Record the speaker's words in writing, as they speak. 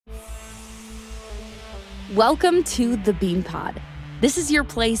Welcome to the Bean Pod. This is your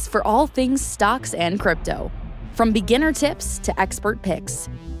place for all things stocks and crypto. From beginner tips to expert picks.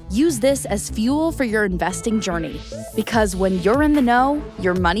 Use this as fuel for your investing journey, because when you're in the know,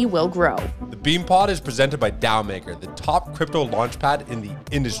 your money will grow. The Bean Pod is presented by DAOmaker, the top crypto launchpad in the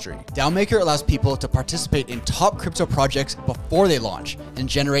industry. DAOmaker allows people to participate in top crypto projects before they launch and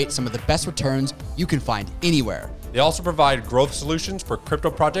generate some of the best returns you can find anywhere. They also provide growth solutions for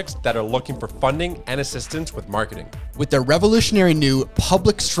crypto projects that are looking for funding and assistance with marketing. With their revolutionary new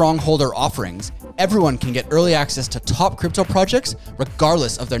public strongholder offerings, everyone can get early access to top crypto projects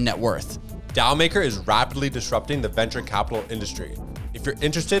regardless of their net worth. DAOmaker is rapidly disrupting the venture capital industry. If you're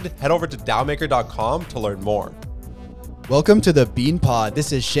interested, head over to DAOmaker.com to learn more. Welcome to the Bean Pod.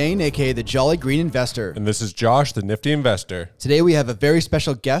 This is Shane, aka the Jolly Green Investor. And this is Josh, the Nifty Investor. Today we have a very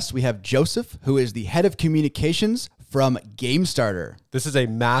special guest. We have Joseph, who is the head of communications from Gamestarter. This is a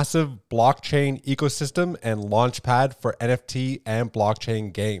massive blockchain ecosystem and launchpad for NFT and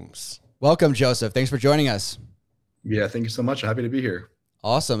blockchain games. Welcome, Joseph. Thanks for joining us. Yeah, thank you so much. Happy to be here.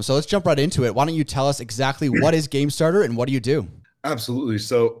 Awesome. So let's jump right into it. Why don't you tell us exactly what is Gamestarter and what do you do? Absolutely.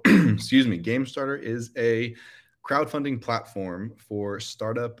 So, Gamestarter is a crowdfunding platform for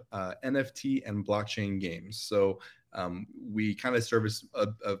startup NFT and blockchain games. So we kind of service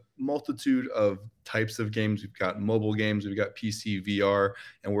a multitude of types of games. We've got mobile games, we've got PC, VR,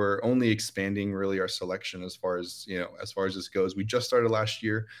 and we're only expanding really our selection as far as this goes. We just started last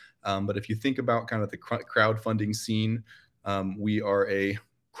year, but if you think about kind of the crowdfunding scene, we are a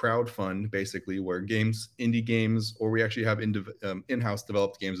crowdfund basically where indie games, or we actually have in-house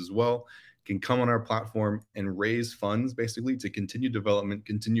developed games as well, can come on our platform and raise funds basically to continue development,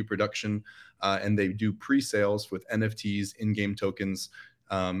 continue production, and they do pre-sales with NFTs, in-game tokens,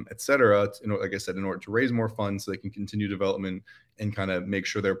 etc. Like I said, in order to raise more funds so they can continue development and kind of make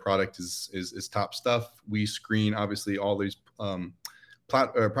sure their product is top stuff. We screen obviously all these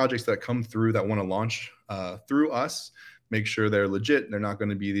projects that come through that want to launch through us, make sure they're legit. They're not going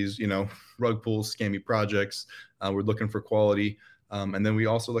to be these rug pull scammy projects. We're looking for quality. And then we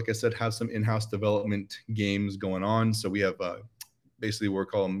also, like I said, have some in-house development games going on. So we have basically we're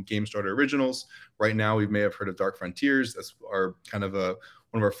calling them Gamestarter Originals. Right now, we may have heard of Dark Frontiers. That's our kind of one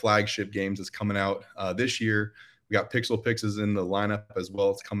of our flagship games that's coming out this year. We got Pixel Pix is in the lineup as well.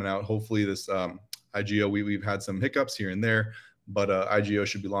 It's coming out. Hopefully this IGO, we've had some hiccups here and there, but IGO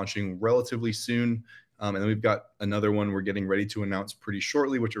should be launching relatively soon. And then we've got another one we're getting ready to announce pretty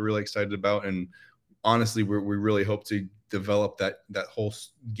shortly, which we're really excited about. And honestly, we really hope to develop that whole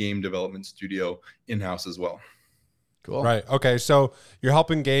game development studio in-house as well. Cool. Right. Okay. So you're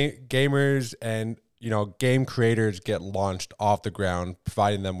helping gamers and game creators get launched off the ground,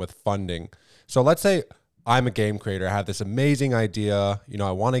 providing them with funding. So let's say I'm a game creator. I have this amazing idea.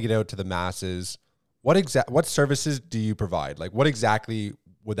 I want to get out to the masses. What services do you provide? Like, what exactly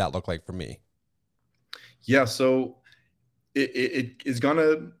would that look like for me? Yeah. So it is going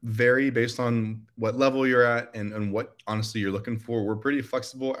to vary based on what level you're at and what honestly you're looking for. We're pretty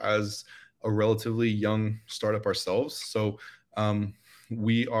flexible as a relatively young startup ourselves. So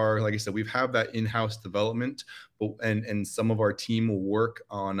we are, like I said, we have that in-house development, and some of our team will work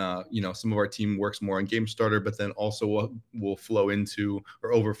on, some of our team works more on Gamestarter, but then also will flow into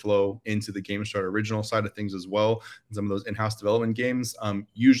or overflow into the Gamestarter original side of things as well. And some of those in-house development games,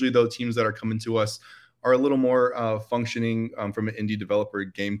 usually though, teams that are coming to us are a little more functioning from an indie developer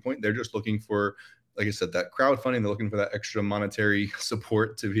game point. They're just looking for, like I said, that crowdfunding. They're looking for that extra monetary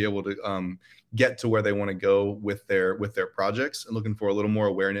support to be able to get to where they want to go with their projects, and looking for a little more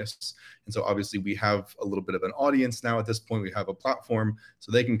awareness. And so obviously we have a little bit of an audience now at this point. We have a platform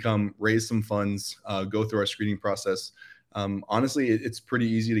so they can come raise some funds, go through our screening process. Honestly, it's pretty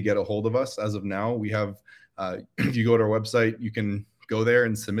easy to get a hold of us as of now. We have, if you go to our website, you can go there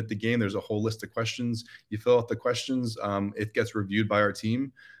and submit the game. There's a whole list of questions. You fill out the questions. It gets reviewed by our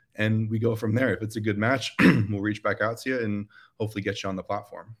team, and we go from there. If it's a good match, we'll reach back out to you and hopefully get you on the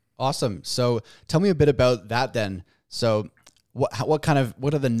platform. Awesome. So tell me a bit about that then. So what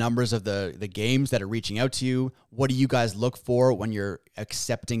are the numbers of the games that are reaching out to you? What do you guys look for when you're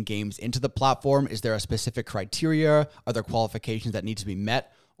accepting games into the platform? Is there a specific criteria? Are there qualifications that need to be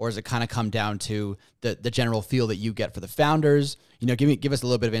met? Or does it kind of come down to the general feel that you get for the founders? Give us a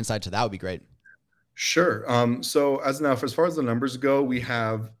little bit of insight to that would be great. Sure. So as far as the numbers go, we've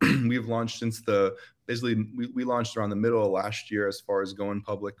launched since we launched around the middle of last year as far as going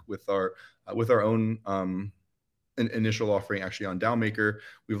public with our own initial offering actually on DAOmaker.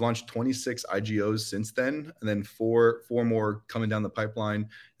 We've launched 26 IGOs since then, and then four more coming down the pipeline.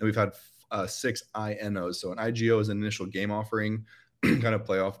 And we've had 6 INOs. So an IGO is an initial game offering. kind of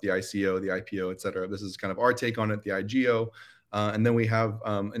play off the ICO, the IPO, et cetera. This is kind of our take on it, the IGO. And then we have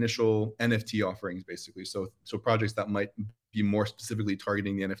initial NFT offerings, basically. So projects that might be more specifically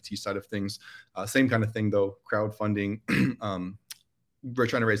targeting the NFT side of things. Same kind of thing, though, crowdfunding. We're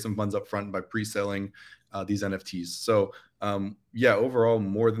trying to raise some funds up front by pre-selling these NFTs. So yeah, overall,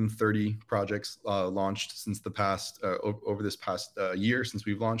 more than 30 projects launched since the past, over this past year since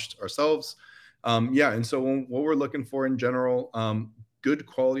we've launched ourselves. Yeah, and so what we're looking for in general, good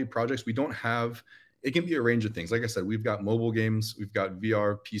quality projects. We don't have, it can be a range of things. Like I said, we've got mobile games, we've got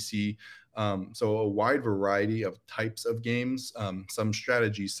VR, PC, so a wide variety of types of games, some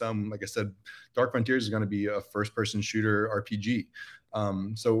strategy, some, like I said, Dark Frontiers is going to be a first-person shooter RPG.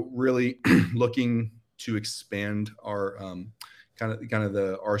 So really looking to expand our kind of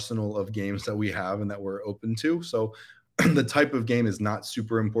the arsenal of games that we have and that we're open to. So the type of game is not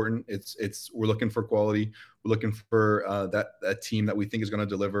super important. We're looking for quality. We're looking for that team that we think is going to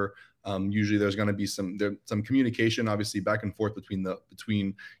deliver. Usually there's going to be some communication, obviously, back and forth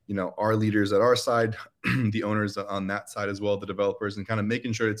between our leaders at our side, the owners on that side as well, the developers, and kind of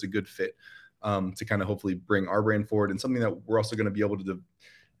making sure it's a good fit to kind of hopefully bring our brand forward, and something that we're also going to be able to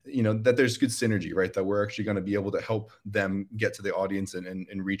that there's good synergy, right? That we're actually going to be able to help them get to the audience and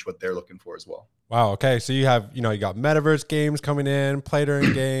reach what they're looking for as well. Wow. Okay. So you have, you got metaverse games coming in,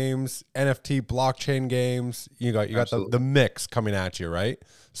 play-to-earn games, NFT, blockchain games. You got the mix coming at you, right?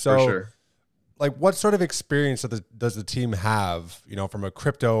 So, for sure. Like, what sort of experience does the team have, from a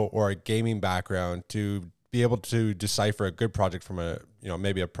crypto or a gaming background to be able to decipher a good project from a,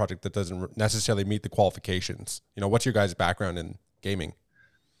 maybe a project that doesn't necessarily meet the qualifications? What's your guys' background in gaming?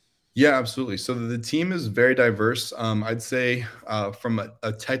 Yeah, absolutely. So the team is very diverse. I'd say from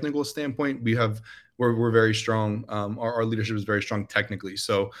a technical standpoint, we're very strong. Our leadership is very strong technically.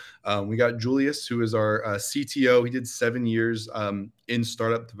 So we got Julius, who is our CTO. He did 7 years in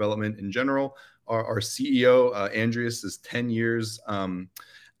startup development in general. Our CEO, Andreas, is 10 years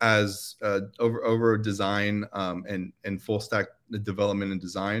as over design and full stack development and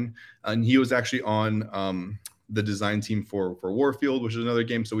design. And he was actually on the design team for Warfield, which is another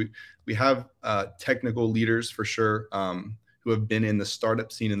game. So we have technical leaders for sure, who have been in the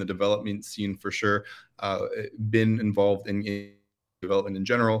startup scene and the development scene for sure, been involved in development in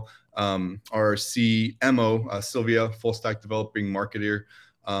general. Our CMO, Sylvia, full stack developing marketer.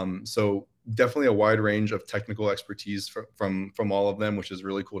 So definitely a wide range of technical expertise from all of them, which is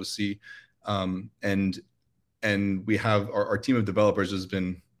really cool to see. And we have our team of developers has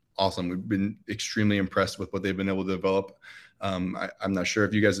been awesome. We've been extremely impressed with what they've been able to develop. I'm not sure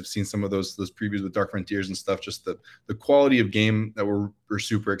if you guys have seen some of those previews with Dark Frontiers and stuff, just the quality of game that we're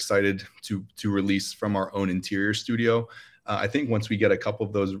super excited to release from our own interior studio. I think once we get a couple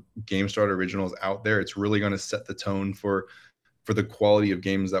of those Gamestarter originals out there, it's really going to set the tone for the quality of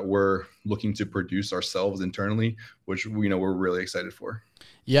games that we're looking to produce ourselves internally, which we're really excited for.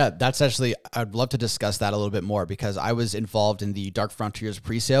 Yeah, that's actually, I'd love to discuss that a little bit more, because I was involved in the Dark Frontiers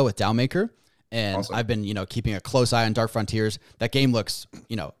pre-sale with Dowmaker, and awesome. I've been, keeping a close eye on Dark Frontiers. That game looks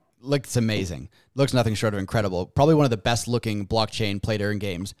amazing. Looks nothing short of incredible. Probably one of the best looking blockchain play-to-earn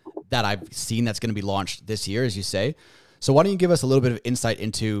games that I've seen that's going to be launched this year, as you say. So why don't you give us a little bit of insight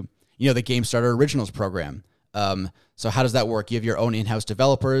into, the Gamestarter Originals program? So how does that work? You have your own in-house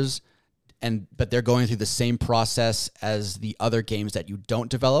developers, but they're going through the same process as the other games that you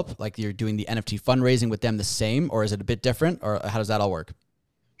don't develop? Like, you're doing the NFT fundraising with them the same, or is it a bit different, or how does that all work?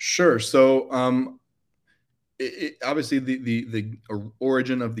 Sure. So obviously the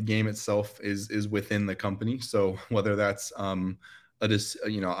origin of the game itself is within the company. So whether that's honestly,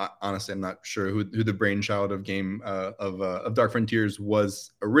 I'm not sure who the brainchild of of Dark Frontiers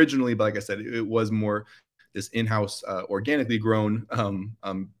was originally, but like I said, it was more this in-house organically grown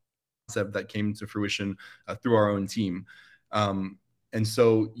concept that came to fruition through our own team. And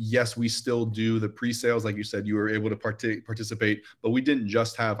so, yes, we still do the pre-sales. Like you said, you were able to participate, but we didn't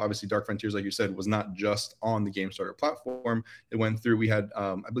just have, obviously, Dark Frontiers, like you said, was not just on the Gamestarter platform. It went through, we had,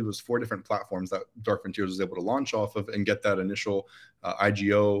 I believe it was 4 different platforms that Dark Frontiers was able to launch off of and get that initial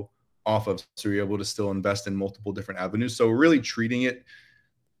IGO off of. So you're able to still invest in multiple different avenues. So really treating it,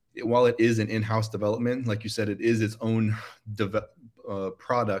 while it is an in-house development, like you said, it is its own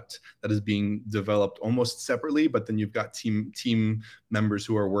product that is being developed almost separately, but then you've got team members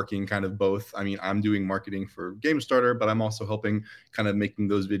who are working kind of both. I mean, I'm doing marketing for Gamestarter, but I'm also helping kind of making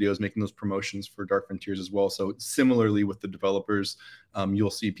those videos, making those promotions for Dark Frontiers as well. So similarly with the developers,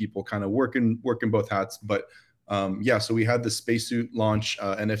 you'll see people kind of working both hats, but yeah, so we had the spacesuit launch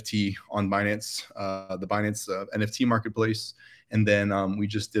NFT on Binance, the Binance NFT marketplace. And then we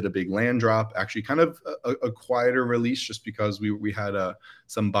just did a big land drop, actually kind of a quieter release just because we had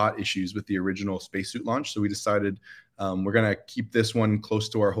some bot issues with the original spacesuit launch. So we decided we're going to keep this one close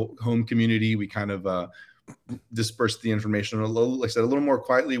to our home community. We kind of dispersed the information a little, like I said, a little more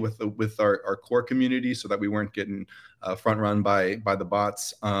quietly with our core community so that we weren't getting front run by the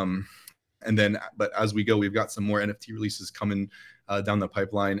bots. And then, but as we go, we've got some more NFT releases coming down the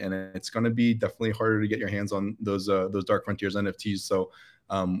pipeline, and it's going to be definitely harder to get your hands on those Dark Frontiers NFTs. So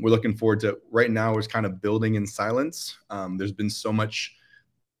we're looking forward to. Right now, it's kind of building in silence. There's been so much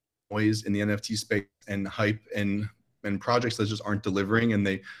noise in the NFT space and hype and projects that just aren't delivering, and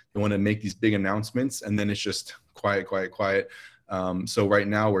they want to make these big announcements, and then it's just quiet. So right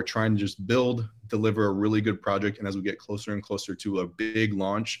now we're trying to just deliver a really good project. And as we get closer and closer to a big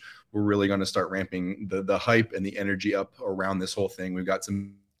launch, we're really going to start ramping the hype and the energy up around this whole thing. We've got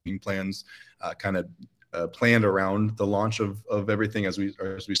some plans planned around the launch of everything as we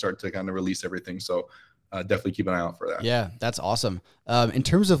start to kind of release everything. So definitely keep an eye out for that. Yeah, that's awesome. In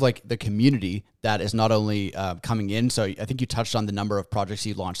terms of like the community that is not only coming in, so I think you touched on the number of projects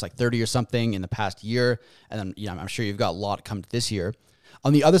you launched, like 30 or something in the past year. And then, I'm sure you've got a lot come this year.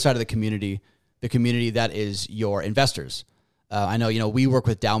 On the other side of the community that is your investors. I know, we work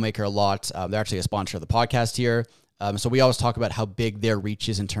with DAOmaker a lot. They're actually a sponsor of the podcast here. So we always talk about how big their reach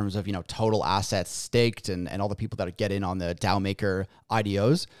is in terms of, total assets staked and all the people that get in on the DAOmaker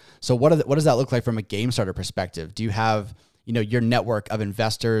IDOs. So what does that look like from a Gamestarter perspective? Do you have, your network of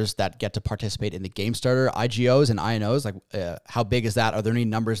investors that get to participate in the Gamestarter IGOs and INOs? Like, how big is that? Are there any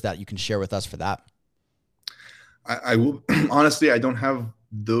numbers that you can share with us for that? I will honestly, I don't have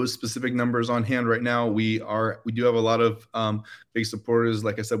those specific numbers on hand right now. We do have a lot of big supporters.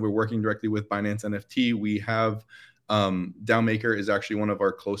 Like I said, we're working directly with Binance NFT. We have DAOmaker is actually one of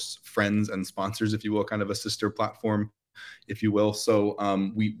our close friends and sponsors, if you will, kind of a sister platform, if you will. So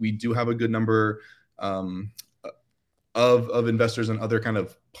we do have a good number of investors and other kind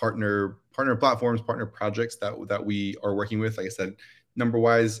of partner platforms, partner projects that we are working with. Like I said, number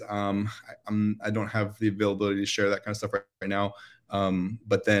wise, I don't have the availability to share that kind of stuff right now.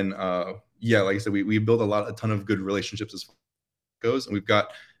 But then, yeah, like I said, we build a ton of good relationships as far as it goes, and we've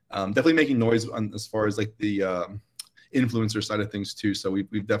got definitely making noise as far as like the influencer side of things too. So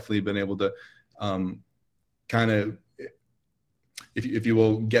we've definitely been able to kind of, if you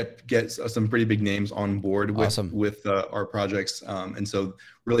will, get some pretty big names on board with our projects, and so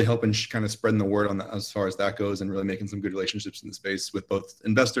really helping kind of spreading the word on that as far as that goes, and really making some good relationships in the space with both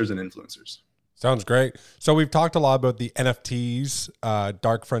investors and influencers. Sounds great. So we've talked a lot about the NFTs,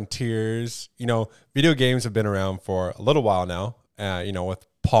 Dark Frontiers. Video games have been around for a little while now. With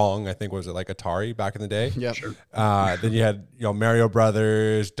Pong, I think, was it like Atari back in the day? Yeah, sure. Then you had Mario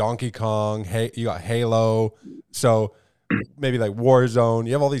Brothers, Donkey Kong. You got Halo. So maybe like Warzone.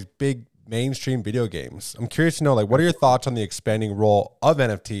 You have all these big mainstream video games. I'm curious to know, like, what are your thoughts on the expanding role of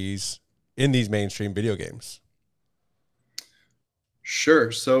NFTs in these mainstream video games?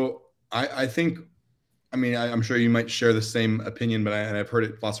 Sure. So I think, I'm sure you might share the same opinion, but and I've heard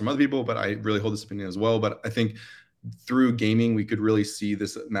it lots from other people, but I really hold this opinion as well. But I think through gaming, we could really see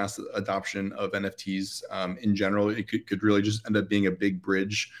this mass adoption of NFTs in general. It could really just end up being a big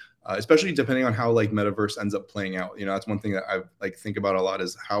bridge, especially depending on how like metaverse ends up playing out. That's one thing that I think about a lot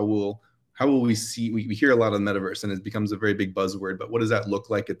is how will we see, we hear a lot of metaverse and it becomes a very big buzzword, but what does that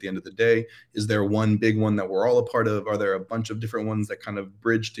look like at the end of the day? Is there one big one that we're all a part of? Are there a bunch of different ones that kind of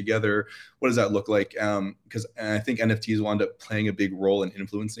bridge together? What does that look like? Because I think NFTs will end up playing a big role in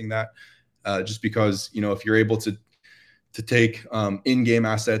influencing that, just because, if you're able to take in-game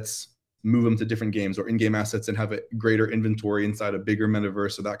assets, move them to different games, or in-game assets and have a greater inventory inside a bigger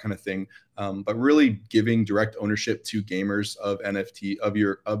metaverse, or that kind of thing. But really giving direct ownership to gamers of NFT,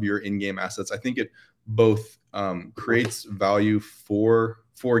 of your in-game assets. I think it both creates value for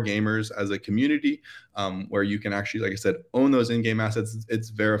gamers as a community, where you can actually, like I said, own those in-game assets.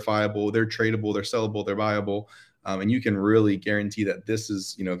 It's verifiable, they're tradable, they're sellable, they're viable. And you can really guarantee that this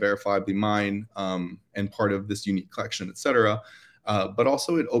is, verifiably mine, and part of this unique collection, et cetera. But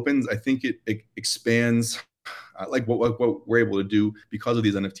also it opens, I think it expands, like what we're able to do because of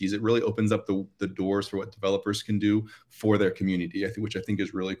these NFTs. It really opens up the doors for what developers can do for their community, which I think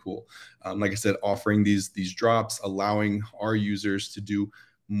is really cool. Like I said, offering these drops, allowing our users to do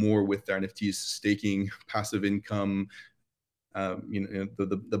more with their NFTs, staking, passive income,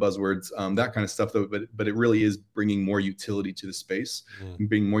 the buzzwords, that kind of stuff, though. But it really is bringing more utility to the space, and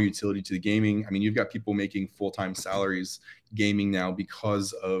bringing more utility to the gaming. You've got people making full-time salaries gaming now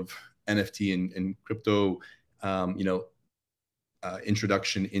because of NFT and crypto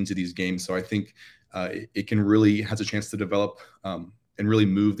introduction into these games. So I think it can really has a chance to develop and really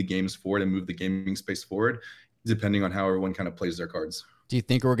move the games forward and move the gaming space forward, depending on how everyone kind of plays their cards. Do you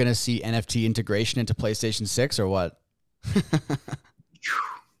think we're going to see NFT integration into PlayStation 6 or what?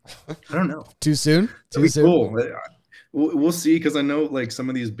 I don't know. Too soon? Too soon? Cool. We'll see, because I know like some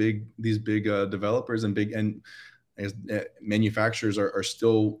of these big developers and manufacturers are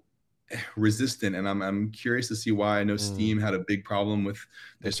still resistant, and I'm curious to see why. I know Steam had a big problem with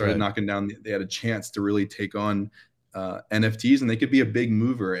they started knocking down. They had a chance to really take on NFTs, and they could be a big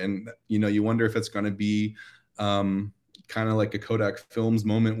mover. And you wonder if it's going to be kind of like a Kodak Films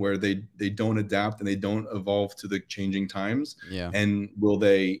moment where they don't adapt and they don't evolve to the changing times. Yeah. And will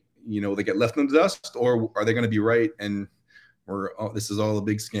they they get left in the dust, or are they going to be right and this is all a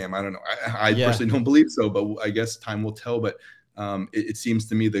big scam? I don't know. I personally don't believe so, but I guess time will tell. But it seems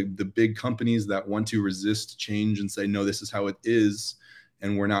to me the big companies that want to resist change and say, no, this is how it is,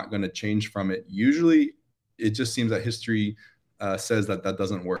 and we're not going to change from it. Usually it just seems that history says that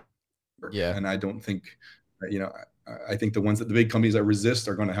doesn't work. Yeah. And I don't think, I think the big companies that resist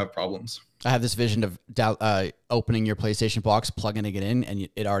are going to have problems. I have this vision of opening your PlayStation box, plugging it in, and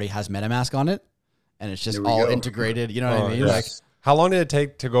it already has MetaMask on it. And it's just all integrated. You know what I mean? Yes. Like, how long did it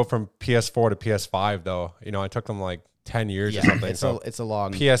take to go from PS4 to PS5 though? It took them like 10 years or something. It's a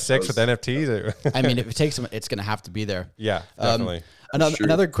long PS6 with NFTs. I mean, if it takes them, it's going to have to be there. Yeah, definitely.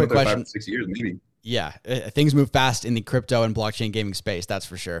 Another quick question. 5 to 6 years, maybe. Yeah, things move fast in the crypto and blockchain gaming space. That's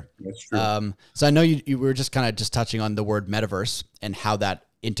for sure. That's true. So I know you were just kind of touching on the word metaverse and how that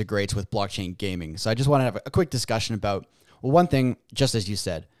integrates with blockchain gaming. So I just want to have a quick discussion about, well, one thing, just as you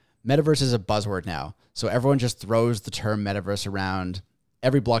said, metaverse is a buzzword now. So everyone just throws the term metaverse around.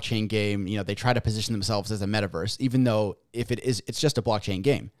 Every blockchain game, they try to position themselves as a metaverse, even though it's just a blockchain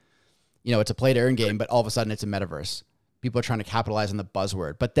game. It's a play to earn game, but all of a sudden it's a metaverse. People are trying to capitalize on the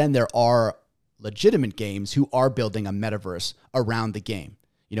buzzword. But then there are legitimate games who are building a metaverse around the game,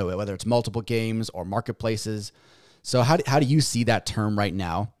 whether it's multiple games or marketplaces. So how do you see that term right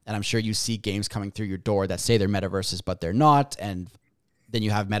now? And I'm sure you see games coming through your door that say they're metaverses, but they're not. And then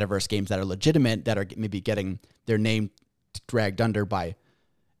you have metaverse games that are legitimate that are maybe getting their name dragged under by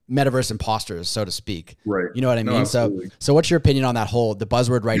metaverse imposters, so to speak. Right. You know what I mean? So what's your opinion on the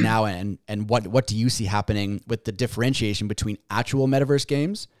buzzword right now, and what do you see happening with the differentiation between actual metaverse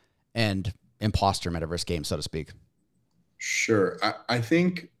games and imposter metaverse games, so to speak? Sure. I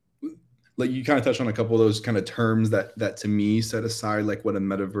think like you kind of touched on a couple of those kind of terms that to me set aside like what a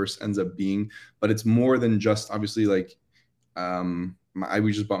metaverse ends up being, but it's more than just obviously like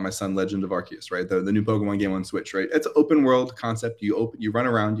we just bought my son Legend of Arceus, right? The new Pokemon game on Switch, right? It's an open world concept. You run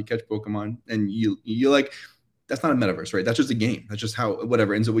around, you catch Pokemon, and you like, that's not a metaverse, right? That's just a game. That's just how,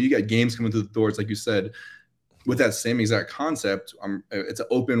 whatever. And so when you get games coming through the doors, like you said, with that same exact concept, it's an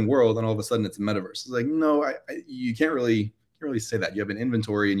open world, and all of a sudden it's a metaverse. It's like, no, you can't really say that. You have an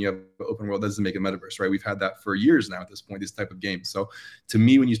inventory and you have an open world. That doesn't make a metaverse, right? We've had that for years now at this point, this type of game. So to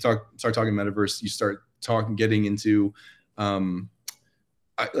me, when you start talking metaverse, you start getting into,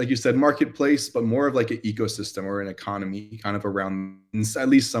 like you said, marketplace, but more of like an ecosystem or an economy kind of around in at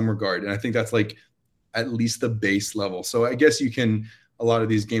least some regard. And I think that's like at least the base level. So I guess a lot of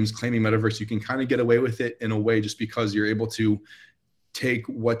these games claiming metaverse, you can kind of get away with it in a way just because you're able to take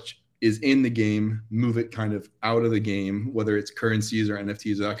what is in the game, move it kind of out of the game, whether it's currencies or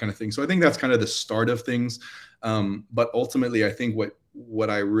NFTs or that kind of thing. So I think that's kind of the start of things. But ultimately, I think what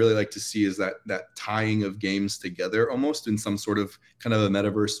I really like to see is that tying of games together almost in some sort of kind of a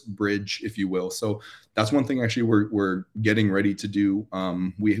metaverse bridge, if you will. So that's one thing actually we're getting ready to do.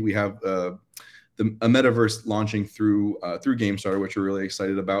 We have a metaverse launching through Gamestarter, which we're really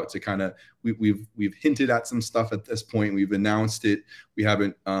excited about. To kind of we've hinted at some stuff at this point. We've announced it. We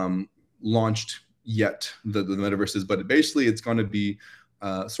haven't launched yet the metaverses, but basically it's going to be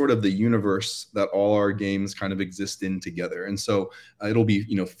sort of the universe that all our games kind of exist in together. And so it'll be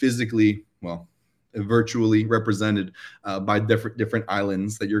physically, virtually represented by different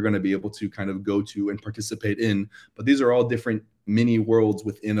islands that you're going to be able to kind of go to and participate in. But these are all different mini worlds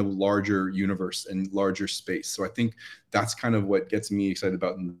within a larger universe and larger space. So I think that's kind of what gets me excited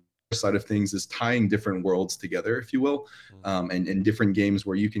about the side of things, is tying different worlds together, if you will, and different games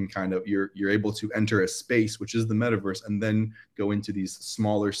where you can kind of you're able to enter a space, which is the metaverse, and then go into these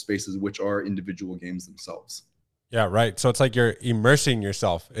smaller spaces, which are individual games themselves. Yeah, right. So it's like you're immersing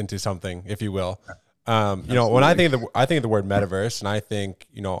yourself into something, if you will. When I think of the word metaverse, and I think,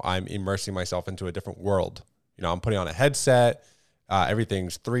 I'm immersing myself into a different world. I'm putting on a headset.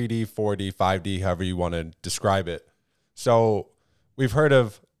 Everything's 3D, 4D, 5D, however you want to describe it. So we've heard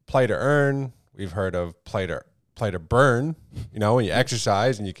of play to earn. We've heard of play to play to burn, you know, when you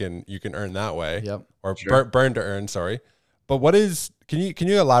exercise and you can earn that way. Yep. Or Sure. burn to earn, sorry. But can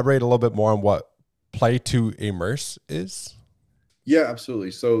you elaborate a little bit more on what play to immerse is? Yeah, absolutely.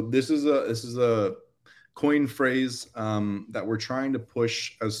 So this is a coin phrase that we're trying to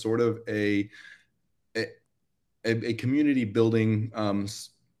push as sort of a community building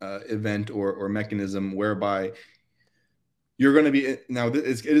event or mechanism whereby you're going to be now.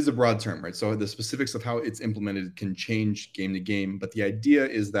 It is a broad term, right? So the specifics of how it's implemented can change game to game, but the idea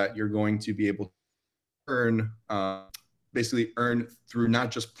is that you're going to be able to earn, basically earn through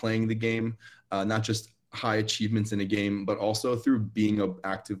not just playing the game, not just high achievements in a game, but also through being an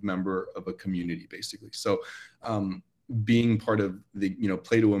active member of a community, basically. So being part of the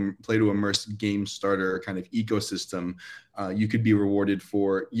play to immerse Gamestarter kind of ecosystem, you could be rewarded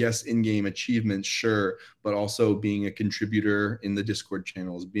for, yes, in-game achievements, sure, but also being a contributor in the Discord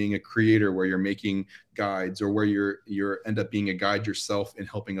channels, being a creator where you're making guides, or where you're end up being a guide yourself and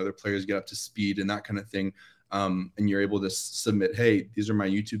helping other players get up to speed and that kind of thing. And you're able to submit, hey, these are my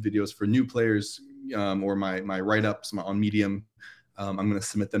YouTube videos for new players, or my write-ups on Medium. I'm going to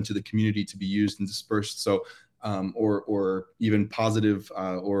submit them to the community to be used and dispersed. So or even positive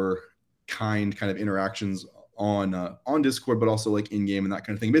or kind of interactions on Discord, but also like in game and that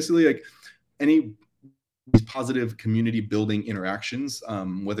kind of thing. Basically, like any positive community building interactions,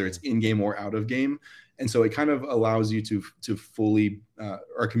 whether it's in game or out of game. And so it kind of allows you to fully,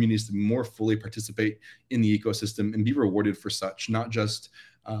 our communities to more fully participate in the ecosystem and be rewarded for such, not just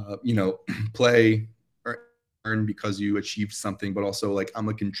play or earn because you achieved something, but also like I'm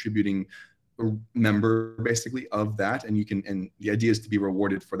a contributing member basically of that, and the idea is to be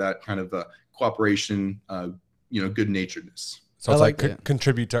rewarded for that kind of cooperation, good naturedness. So it's like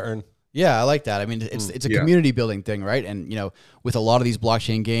contribute to earn. Yeah, I like that. I mean, it's a community building thing, right? And with a lot of these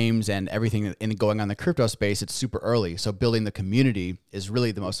blockchain games and everything going on in the crypto space, it's super early. So building the community is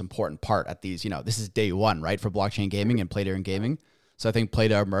really the most important part at these. This is day one, right, for blockchain gaming and play to earn gaming. So I think play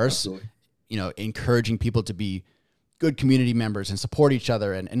to immerse, encouraging people to be good community members and support each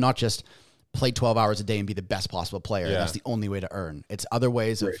other, and not just play 12 hours a day and be the best possible player. Yeah. That's the only way to earn. It's other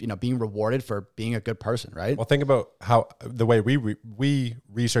ways of, being rewarded for being a good person, right? Well, think about how the way we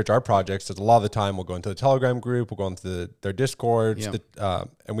research our projects is a lot of the time we'll go into the Telegram group, we'll go into their Discords,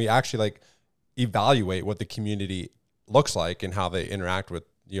 and we actually evaluate what the community looks like and how they interact with,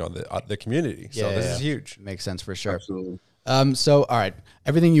 the community. So this is huge. Makes sense for sure. Absolutely. So, all right,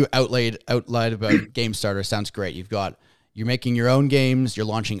 everything you outlined about Gamestarter sounds great. You're making your own games, you're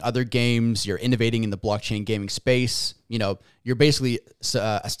launching other games, you're innovating in the blockchain gaming space. You're basically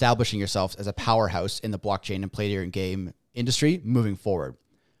establishing yourself as a powerhouse in the blockchain and play to earn game industry moving forward.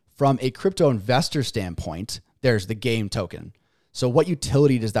 From a crypto investor standpoint, there's the game token. So what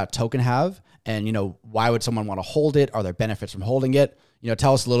utility does that token have? And, why would someone want to hold it? Are there benefits from holding it?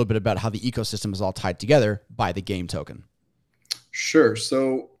 Tell us a little bit about how the ecosystem is all tied together by the game token. Sure.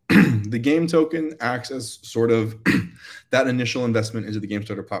 So the game token acts as sort of that initial investment into the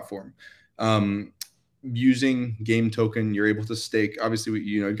Gamestarter platform. Using game token, you're able to stake. Obviously,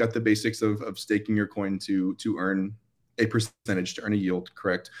 you've got the basics of staking your coin to earn a percentage, to earn a yield,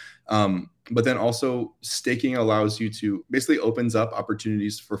 correct? But then also staking allows you to basically opens up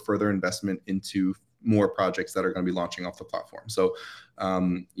opportunities for further investment into more projects that are going to be launching off the platform. So,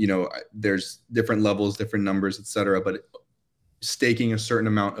 there's different levels, different numbers, et cetera, but staking a certain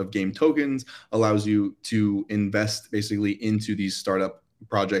amount of game tokens allows you to invest basically into these startup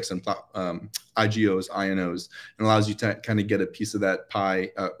projects and IGOs, INOs, and allows you to kind of get a piece of that pie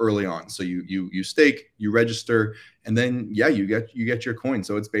early on. So you stake, you register, and then you get your coin.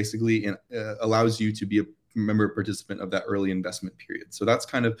 So it's basically allows you to be a member participant of that early investment period. So that's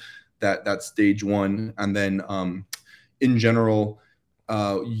kind of that stage one, and then in general,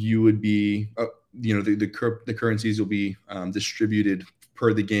 you would be. The currencies will be distributed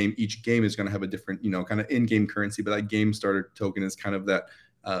per the game. Each game is going to have a different, kind of in-game currency, but that Gamestarter token is kind of that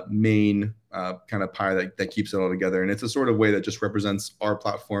main kind of pie that keeps it all together. And it's a sort of way that just represents our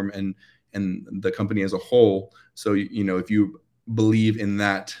platform and the company as a whole. So, if you believe in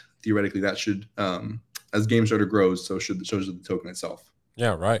that, theoretically, that should, as Gamestarter grows, so should the token itself.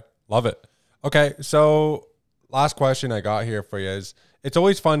 Yeah, right. Love it. Okay, so last question I got here for you is, it's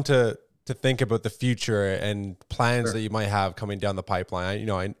always fun to think about the future and plans that you might have coming down the pipeline.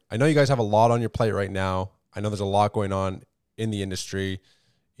 I know you guys have a lot on your plate right now. I know there's a lot going on in the industry.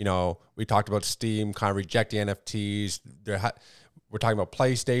 We talked about Steam kind of rejecting NFTs. We're talking about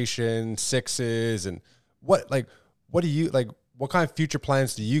PlayStation 6s and what do you what kind of future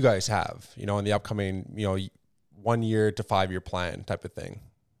plans do you guys have, in the upcoming, 1 year to 5 year plan type of thing?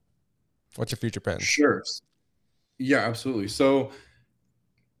 What's your future plan? Sure. Yeah, absolutely. So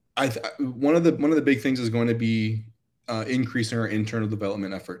one of the big things is going to be increasing our internal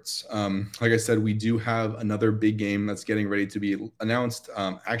development efforts. Like I said, we do have another big game that's getting ready to be announced.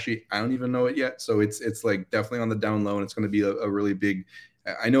 Actually, I don't even know it yet, so it's like definitely on the down low, and it's going to be a really big.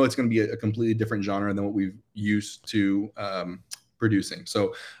 I know it's going to be a completely different genre than what we've used to producing.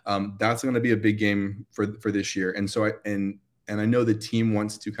 So that's going to be a big game for this year. And so I know the team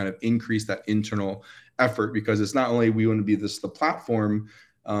wants to kind of increase that internal effort, because it's not only we want to be the platform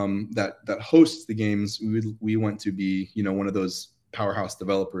that hosts the games. We want to be, one of those powerhouse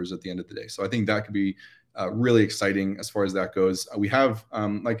developers at the end of the day. So I think that could be really exciting as far as that goes. We have,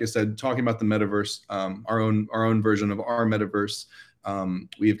 like I said, talking about the metaverse, our own version of our metaverse.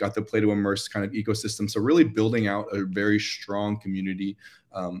 We've got the play to immerse kind of ecosystem. So really building out a very strong community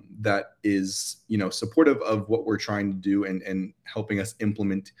that is, supportive of what we're trying to do and helping us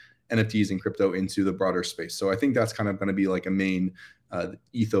implement NFTs and crypto into the broader space. So I think that's kind of going to be like a main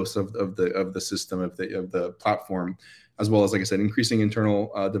ethos of the system of the platform, as well as, like I said, increasing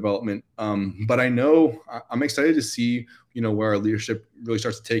internal development. But I know I'm excited to see where our leadership really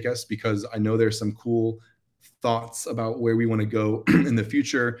starts to take us, because I know there's some cool thoughts about where we want to go in the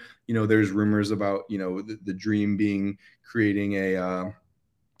future. There's rumors about the dream being creating a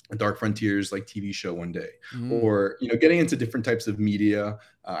Dark Frontiers like TV show one day, or getting into different types of media.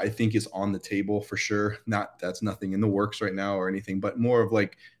 I think is on the table for sure. That's nothing in the works right now or anything, but more of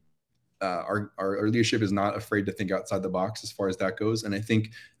like our leadership is not afraid to think outside the box as far as that goes. And I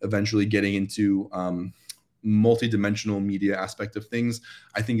think eventually getting into multi-dimensional media aspect of things,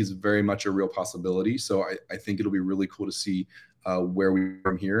 I think is very much a real possibility. So I think it'll be really cool to see where we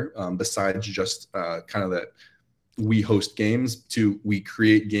from here, besides just kind of that we host games to we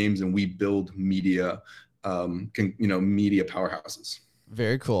create games and we build media, media powerhouses.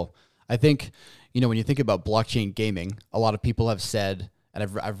 Very cool. I think, when you think about blockchain gaming, a lot of people have said, and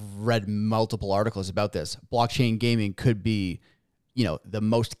I've read multiple articles about this, blockchain gaming could be, the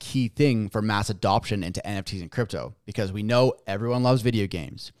most key thing for mass adoption into NFTs and crypto, because we know everyone loves video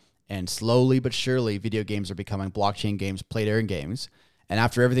games, and slowly but surely video games are becoming blockchain games, play-to-earn games. And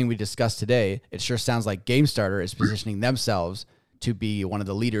after everything we discussed today, it sure sounds like Gamestarter is positioning themselves to be one of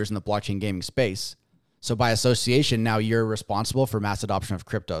the leaders in the blockchain gaming space. So by association, now you're responsible for mass adoption of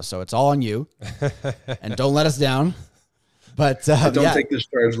crypto. So it's all on you, and don't let us down. But don't take this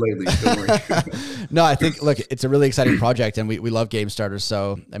charge lately. Don't worry. No, I think, look, it's a really exciting project, and we love Gamestarter.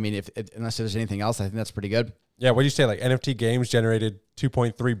 So, I mean, unless there's anything else, I think that's pretty good. Yeah, what do you say? Like NFT games generated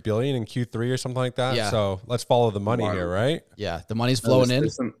 2.3 billion in Q3 or something like that. Yeah. So let's follow the money here, right? Yeah, the money's flowing in.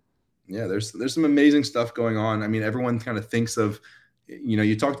 There's some amazing stuff going on. I mean, everyone kind of thinks of,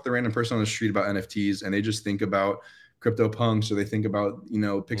 you talk to the random person on the street about NFTs, and they just think about CryptoPunks, or they think about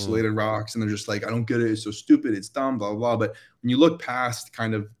pixelated rocks, and they're just like, I don't get it. It's so stupid. It's dumb. Blah blah blah. But when you look past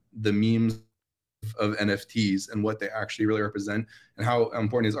kind of the memes of NFTs and what they actually really represent and how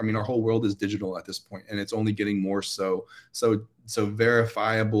important it is. I mean, our whole world is digital at this point, and it's only getting more so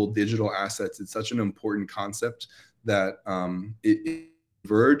verifiable digital assets. It's such an important concept that it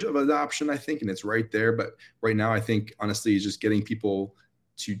verge of adoption, I think, and it's right there. But right now, I think honestly, is just getting people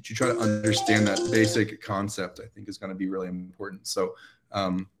to try to understand that basic concept, I think, is going to be really important. So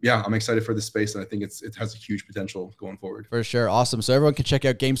yeah, I'm excited for this space, and I think it has a huge potential going forward. For sure. Awesome. So everyone can check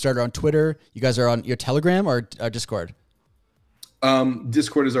out Gamestarter on Twitter. You guys are on your Telegram or Discord?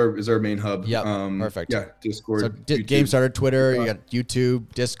 Discord is our main hub. Yeah, perfect. Yeah, Discord. So Gamestarter, Twitter, you got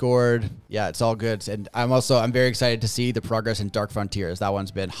YouTube, Discord. Yeah, it's all good. And I'm very excited to see the progress in Dark Frontiers. That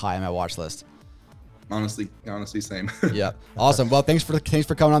one's been high on my watch list. Honestly, same. Yeah, awesome. Well, thanks for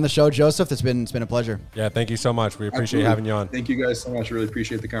coming on the show, Joseph. It's been a pleasure. Yeah, thank you so much. We appreciate having you on. Thank you guys so much. Really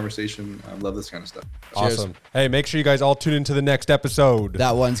appreciate the conversation. I love this kind of stuff. Awesome. Cheers. Hey, make sure you guys all tune into the next episode.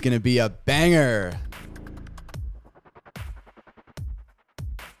 That one's gonna be a banger.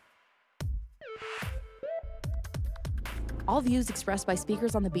 All views expressed by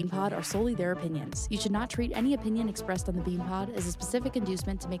speakers on the BeanPod are solely their opinions. You should not treat any opinion expressed on the BeanPod as a specific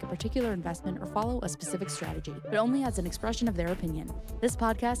inducement to make a particular investment or follow a specific strategy, but only as an expression of their opinion. This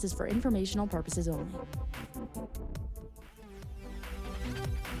podcast is for informational purposes only.